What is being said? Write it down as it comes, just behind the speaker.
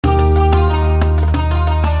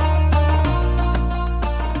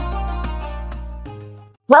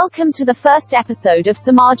Welcome to the first episode of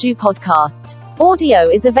SEMAJU Podcast. Audio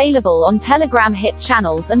is available on Telegram hit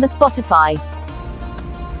channels and the Spotify.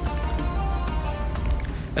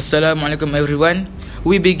 Assalamualaikum everyone.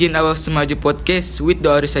 We begin our SEMAJU Podcast with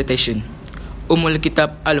the recitation.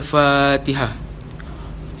 Kitab Al-Fatiha.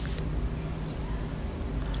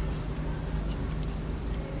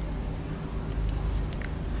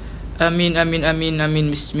 Amin, amin, amin, amin.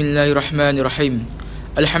 Bismillahirrahmanirrahim.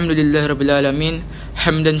 Alhamdulillah Rabbil Alamin.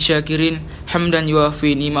 Hamdan syakirin, hamdan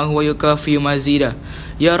yuafi ni'mahu wa yukafi mazida.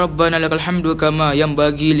 Ya Rabbana lakal hamdu kama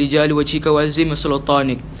yanbaghi li jali wajhika wa azim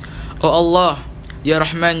sultanik. O Allah, Ya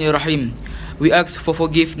Rahman, Ya Rahim, we ask for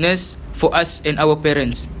forgiveness for us and our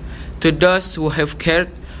parents, to those who have cared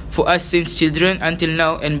for us since children until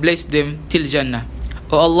now, and bless them till Jannah.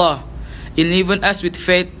 O Allah, enliven us with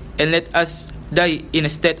faith and let us die in a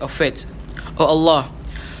state of faith. O Allah,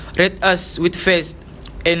 rate us with faith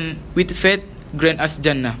and with faith grant us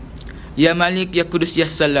Jannah. Ya Malik, Ya Kudus, Ya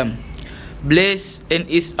Salam, bless and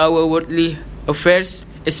ease our worldly affairs,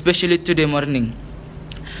 especially today morning.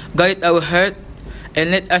 Guide our heart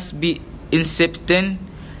and let us be incepted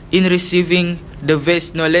in receiving the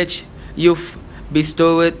vast knowledge you've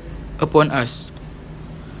bestowed upon us.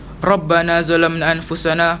 Rabbana zalamna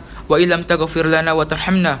anfusana wa illam taghfir lana wa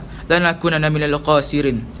tarhamna lanakunanna minal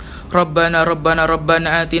khasirin. Rabbana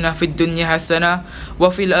atina fid dunya hasanah wa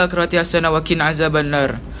fil akhirati hasanah wa qina azaban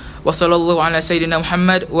nar. Wa sallallahu ala sayyidina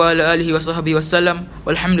Muhammad wa ala alihi wa sahbihi wasallam.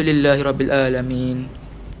 Walhamdulillahi rabbil alamin.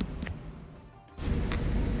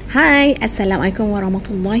 Hi, Assalamualaikum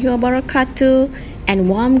warahmatullahi wabarakatuh, and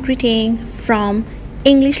warm greeting from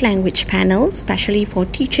English language panel, especially for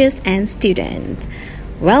teachers and students.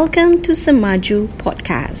 Welcome to SEMAJU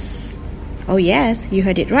Podcast. Oh yes, you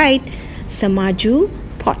heard it right, SEMAJU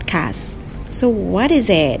Podcast. So what is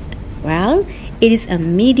it? Well, it is a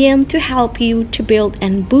medium to help you to build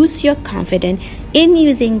and boost your confidence in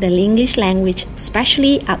using the English language,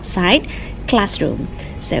 especially outside classroom.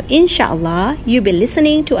 So inshallah, you'll be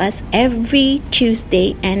listening to us every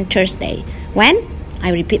Tuesday and Thursday. When?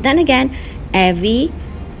 I repeat that again, every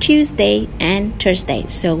Tuesday and Thursday.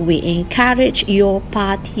 So we encourage your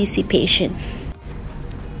participation.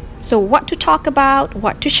 So what to talk about,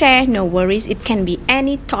 what to share, no worries. It can be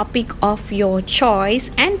any topic of your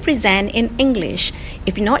choice and present in English.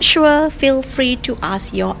 If you're not sure, feel free to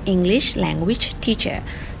ask your English language teacher.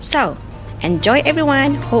 So enjoy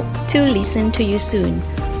everyone. Hope to listen to you soon.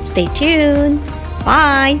 Stay tuned.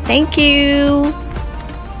 Bye. Thank you.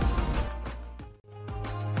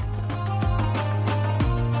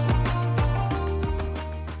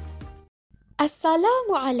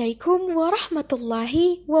 Assalamualaikum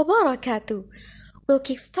warahmatullahi wabarakatuh. We'll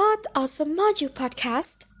kickstart our SEMAJU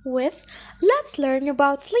podcast with Let's Learn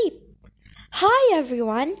About Sleep. Hi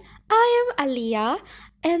everyone, I am Aliyah,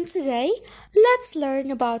 and today let's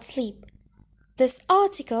learn about sleep. This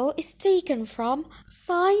article is taken from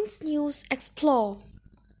Science News Explore.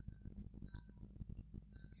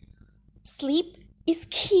 Sleep is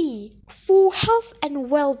key for health and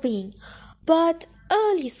well-being, but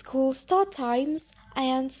early school start times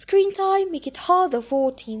and screen time make it harder for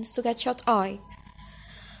teens to get shut-eye.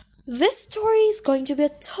 This story is going to be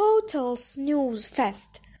a total snooze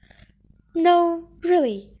fest. No,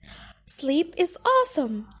 really. Sleep is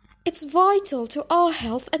awesome. It's vital to our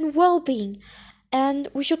health and well-being, and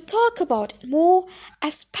we should talk about it more,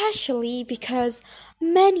 especially because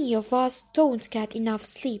many of us don't get enough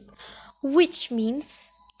sleep, which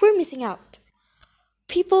means we're missing out.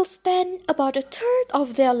 People spend about a third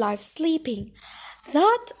of their life sleeping.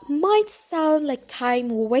 That might sound like time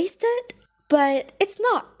wasted, but it's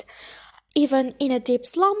not. Even in a deep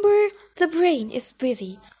slumber, the brain is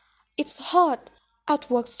busy. It's hard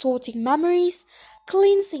at work sorting memories,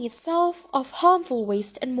 cleansing itself of harmful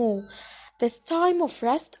waste and more. This time of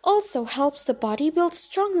rest also helps the body build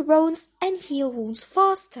stronger bones and heal wounds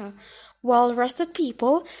faster. Well-rested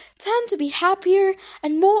people tend to be happier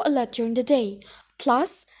and more alert during the day.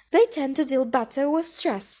 Plus, they tend to deal better with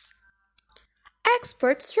stress.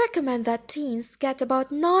 Experts recommend that teens get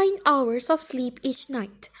about 9 hours of sleep each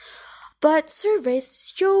night. But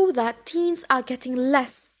surveys show that teens are getting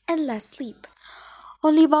less and less sleep.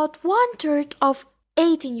 Only about 1/3 of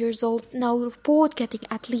 18 years old now report getting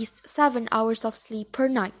at least 7 hours of sleep per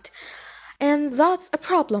night. And that's a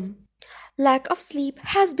problem. Lack of sleep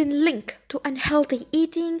has been linked to unhealthy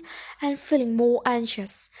eating and feeling more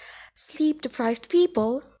anxious. Sleep-deprived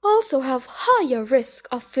people also have higher risk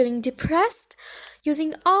of feeling depressed,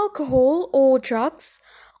 using alcohol or drugs,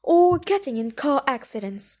 or getting in car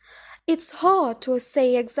accidents. It's hard to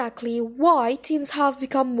say exactly why teens have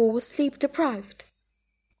become more sleep-deprived.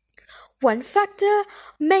 One factor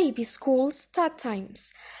may be school start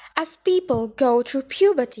times. As people go through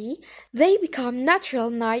puberty, they become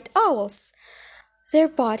natural night owls. Their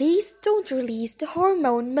bodies don't release the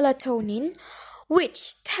hormone melatonin,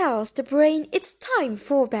 which tells the brain it's time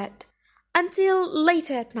for bed, until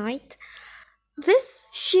later at night. This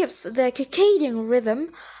shifts their circadian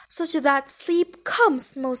rhythm such that sleep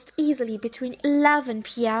comes most easily between 11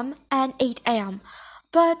 p.m. and 8 a.m.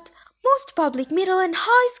 But most public middle and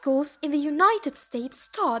high schools in the United States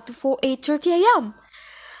start before 8:30 a.m.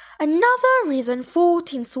 Another reason for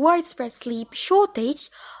teens' widespread sleep shortage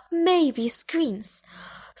may be screens.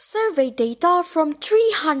 Survey data from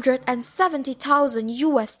 370,000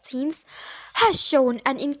 US teens has shown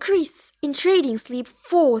an increase in trading sleep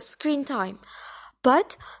for screen time.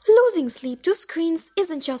 But losing sleep to screens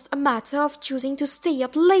isn't just a matter of choosing to stay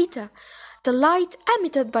up later. The light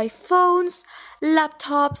emitted by phones,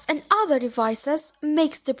 laptops, and other devices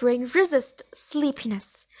makes the brain resist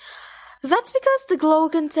sleepiness. That's because the glow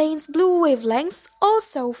contains blue wavelengths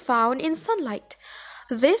also found in sunlight.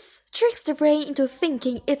 This tricks the brain into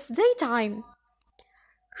thinking it's daytime.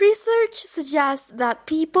 Research suggests that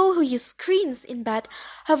people who use screens in bed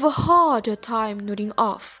have a harder time nodding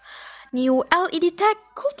off. New LED tech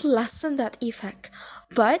could lessen that effect,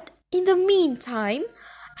 but in the meantime,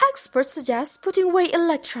 experts suggest putting away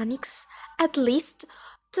electronics at least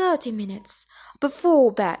 30 minutes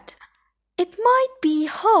before bed. It might be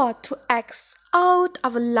hard to X out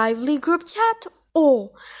of a lively group chat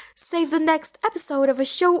or save the next episode of a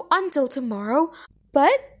show until tomorrow,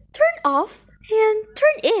 but turn off and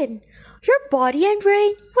turn in. Your body and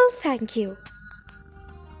brain will thank you.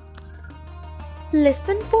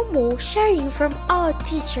 Listen for more sharing from our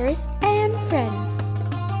teachers and friends.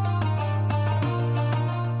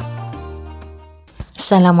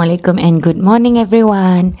 Assalamualaikum and good morning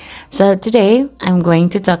everyone. So today I'm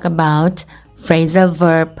going to talk about phrasal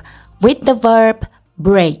verb with the verb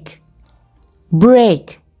break.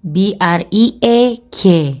 Break, B-R-E-A-K.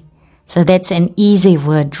 So that's an easy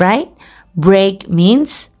word, right? Break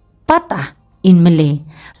means patah in Malay.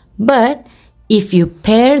 But if you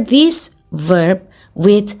pair this verb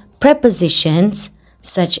with prepositions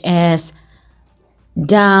such as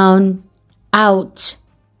down, out,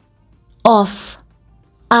 off,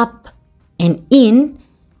 up, and in,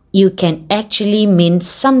 you can actually mean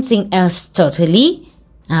something else totally.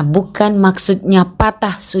 Bukan maksudnya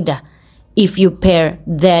patah sudah. If you pair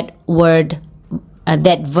that word,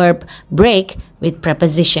 that verb break with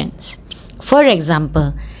prepositions. For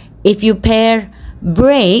example, if you pair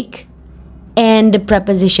break and the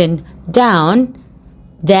preposition down,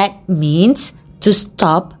 that means to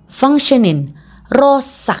stop functioning.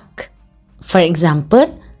 Rosak. For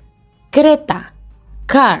example, kereta,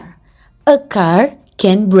 car. A car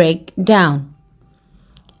can break down.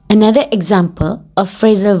 Another example of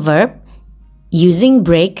phrasal verb using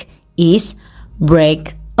break is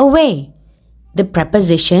break away. The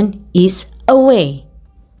preposition is away.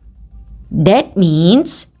 That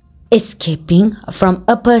means escaping from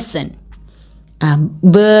a person.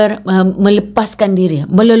 Melepaskan diri,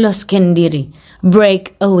 meloloskan diri.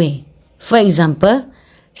 Break away. For example,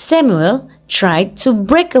 Samuel tried to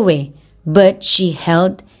break away, but she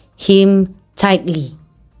held him tightly.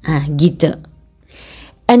 Gitu.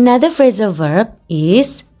 Another phrasal verb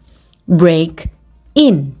is break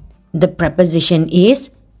in. The preposition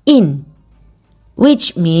is in,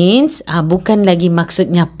 which means bukan lagi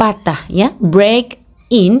maksudnya patah, ya. Break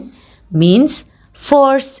in means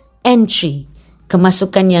force entry,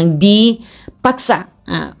 kemasukan yang dipaksa.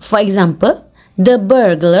 For example, the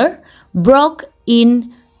burglar broke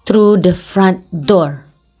in through the front door.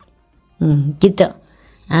 Gitu.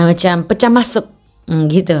 Macam pecah masuk.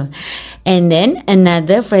 Gitu. And then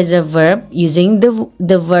another phrasal verb using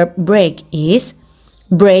the verb break is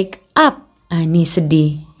break up. Ni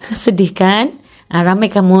sedih. Sedih kan? Ramai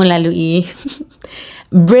kamu lalui.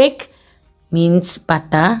 Break means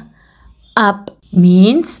patah. Up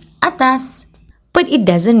means atas. But it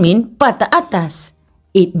doesn't mean patah atas.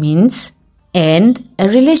 It means end a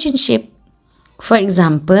relationship. For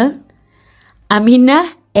example,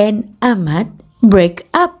 Aminah and Ahmad broke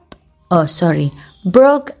up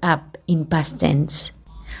in past tense.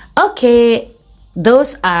 Okay,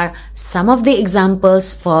 those are some of the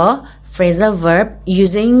examples for phrasal verb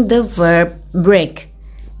using the verb break.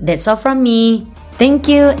 That's all from me.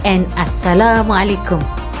 Thank you and Assalamualaikum.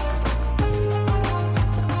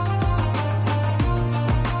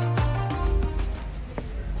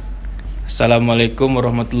 Assalamualaikum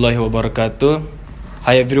warahmatullahi wabarakatuh.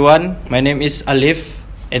 Hi everyone, my name is Alif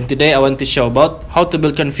and today I want to show about how to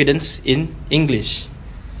build confidence in English.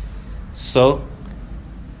 So,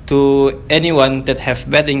 to anyone that have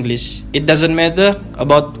bad English, it doesn't matter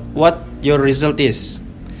about what your result is,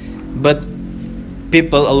 but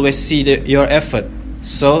people always see your effort.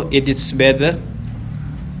 So it is better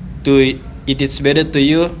to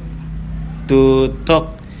you to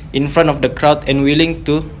talk in front of the crowd and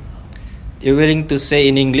you're willing to say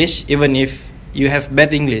in English even if you have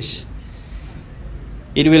bad English.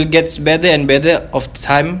 It will get better and better of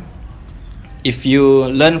time if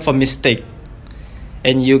you learn from mistake.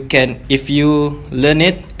 And if you learn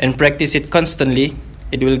it and practice it constantly,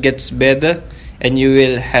 it will get better and you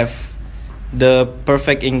will have the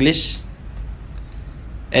perfect English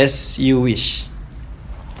as you wish.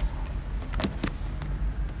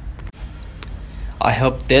 I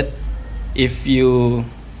hope that if you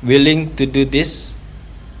willing to do this,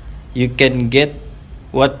 you can get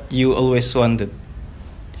what you always wanted.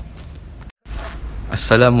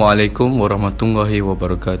 Assalamualaikum warahmatullahi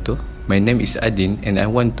wabarakatuh. My name is Adin and I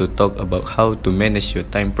want to talk about how to manage your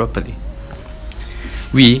time properly.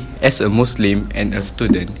 We, as a Muslim and a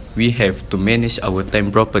student, we have to manage our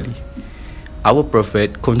time properly. Our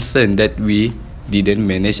Prophet concerned that we didn't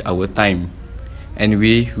manage our time and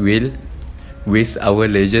we will waste our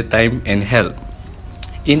leisure time and health.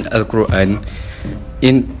 In Al-Quran,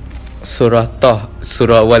 in Surah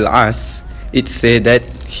Wal-As, it said that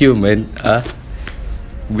humans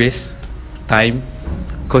waste time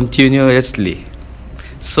continuously.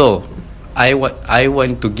 So, I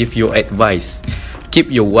want to give you advice. Keep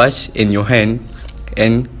your watch in your hand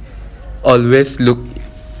and always look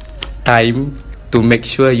time to make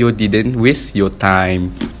sure you didn't waste your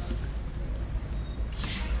time.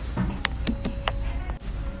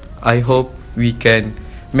 I hope we can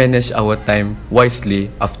manage our time wisely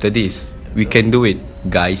after this. We can do it,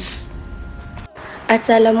 guys.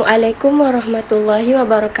 Assalamualaikum warahmatullahi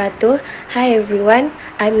wabarakatuh. Hi everyone,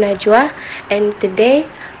 I'm Najwa and today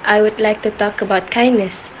I would like to talk about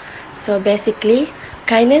kindness. So basically,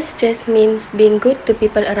 kindness just means being good to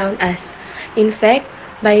people around us. In fact,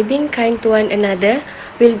 by being kind to one another,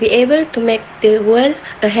 we'll be able to make the world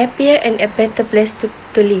a happier and a better place to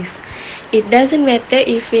live. It doesn't matter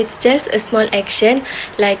if it's just a small action,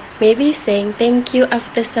 like maybe saying thank you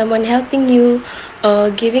after someone helping you, or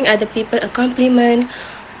giving other people a compliment,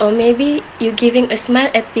 or maybe you giving a smile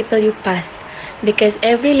at people you pass. Because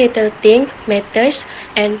every little thing matters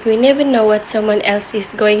and we never know what someone else is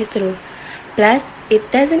going through. Plus, it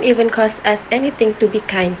doesn't even cost us anything to be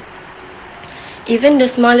kind. Even the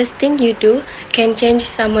smallest thing you do can change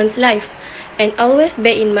someone's life. And always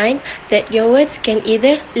bear in mind that your words can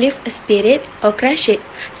either lift a spirit or crush it.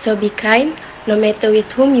 So be kind, no matter with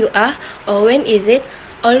whom you are or when is it.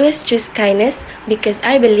 Always choose kindness because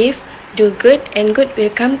I believe do good and good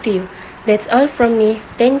will come to you. That's all from me.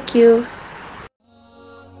 Thank you.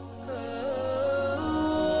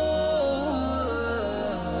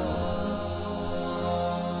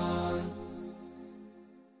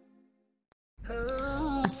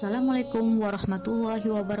 Assalamualaikum warahmatullahi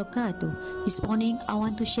wabarakatuh. This morning I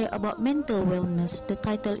want to share about mental wellness. The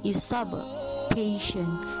title is Sabr, Patient.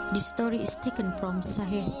 This story is taken from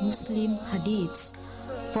Sahih Muslim Hadiths.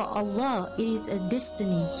 For Allah, it is a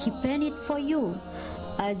destiny. He planned it for you.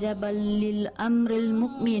 Ajabal lil amril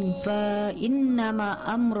mu'min fa innama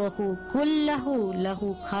amruhu kullahu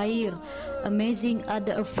lahu khair. Amazing are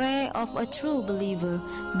the affair of a true believer,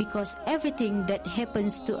 because everything that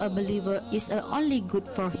happens to a believer is only good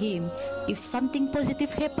for him. If something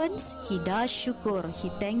positive happens, he does shukr.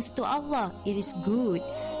 He thanks to Allah. It is good.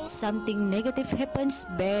 Something negative happens,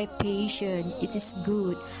 bear patient. It is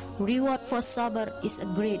good. Reward for sabr is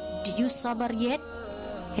great. Did you sabr yet?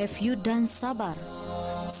 Have you done sabr?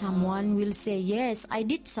 Someone will say, yes, I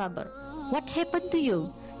did sabr. What happened to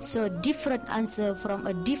you? So different answer from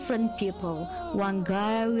a different people. One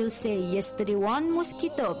guy will say, yesterday one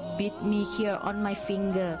mosquito bit me here on my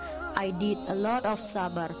finger. I did a lot of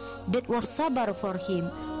sabr. That was sabr for him.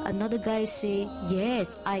 Another guy say,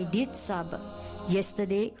 yes, I did sabr.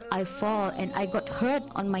 Yesterday I fall and I got hurt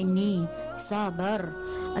on my knee. Sabr.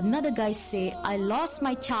 Another guy say, I lost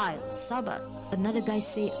my child. Sabr. Another guy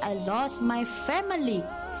say, I lost my family.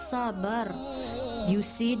 Sabr. You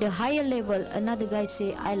see the higher level. Another guy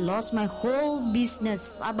say, I lost my whole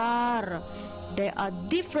business. Sabar. There are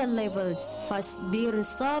different levels. Fasbir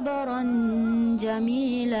sabaran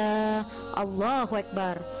jamila. Allahu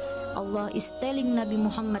Akbar. Allah is telling Nabi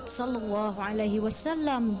Muhammad sallallahu alaihi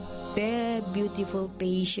wasallam, bear beautiful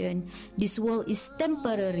patient. This world is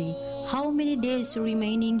temporary. How many days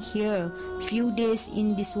remaining here? Few days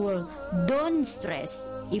in this world. Don't stress.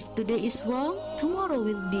 If today is wrong, tomorrow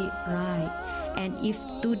will be right. And if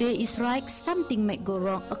today is right, something might go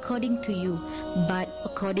wrong according to you. But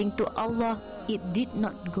according to Allah, it did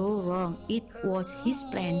not go wrong. It was His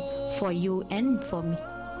plan for you and for me.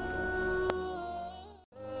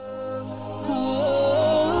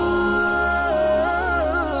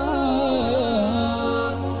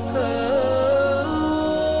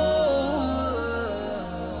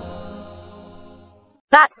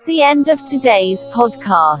 That's the end of today's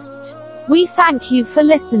podcast. We thank you for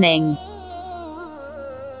listening.